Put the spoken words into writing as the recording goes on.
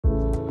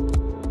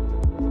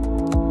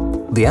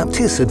The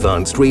Aptis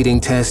Advanced Reading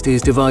test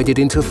is divided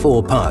into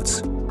 4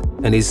 parts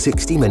and is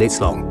 60 minutes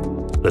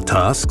long. The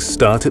tasks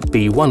start at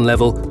B1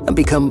 level and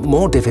become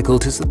more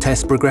difficult as the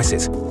test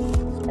progresses.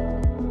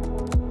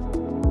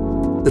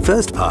 The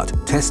first part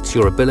tests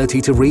your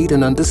ability to read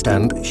and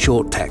understand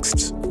short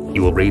texts.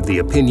 You will read the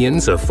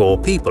opinions of 4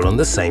 people on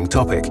the same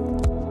topic.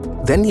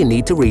 Then you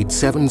need to read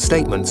 7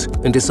 statements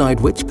and decide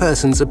which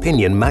person's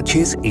opinion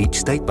matches each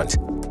statement.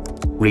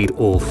 Read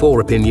all 4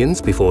 opinions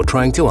before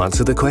trying to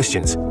answer the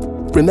questions.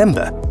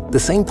 Remember, the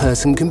same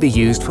person can be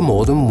used for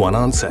more than one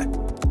answer.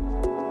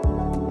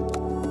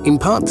 In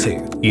Part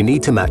 2, you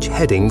need to match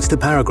headings to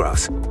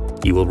paragraphs.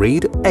 You will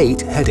read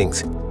 8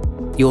 headings.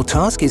 Your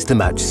task is to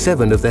match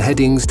 7 of the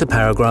headings to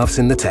paragraphs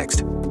in the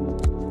text.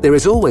 There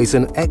is always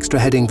an extra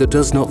heading that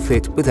does not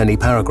fit with any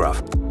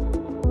paragraph.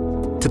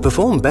 To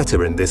perform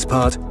better in this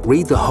part,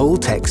 read the whole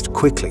text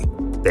quickly,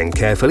 then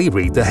carefully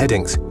read the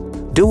headings.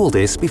 Do all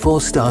this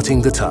before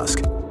starting the task.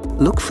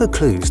 Look for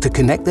clues to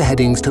connect the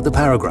headings to the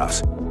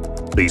paragraphs.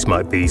 These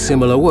might be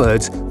similar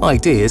words,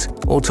 ideas,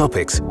 or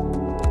topics.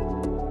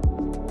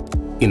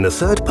 In the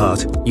third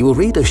part, you will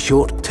read a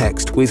short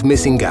text with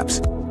missing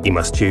gaps. You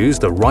must choose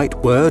the right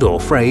word or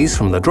phrase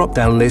from the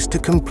drop-down list to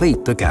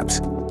complete the gaps.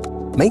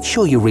 Make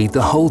sure you read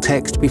the whole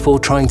text before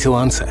trying to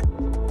answer.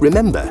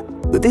 Remember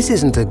that this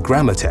isn't a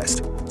grammar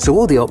test, so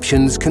all the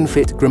options can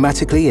fit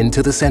grammatically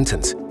into the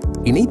sentence.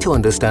 You need to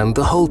understand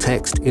the whole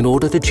text in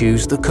order to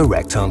choose the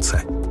correct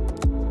answer.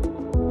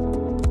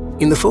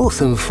 In the fourth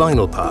and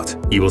final part,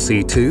 you will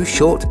see 2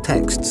 short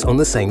texts on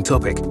the same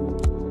topic.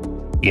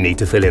 You need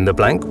to fill in the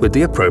blank with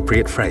the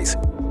appropriate phrase.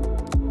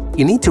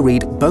 You need to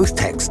read both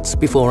texts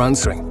before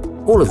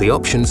answering. All of the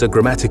options are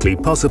grammatically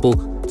possible,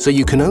 so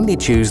you can only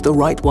choose the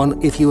right one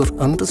if you have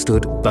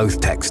understood both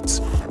texts.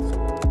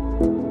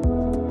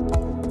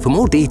 For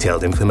more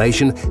detailed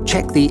information,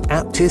 check the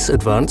Aptis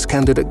Advanced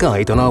Candidate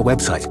Guide on our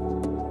website.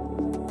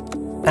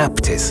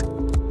 Aptis.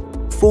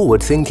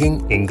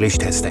 Forward-thinking English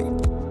testing.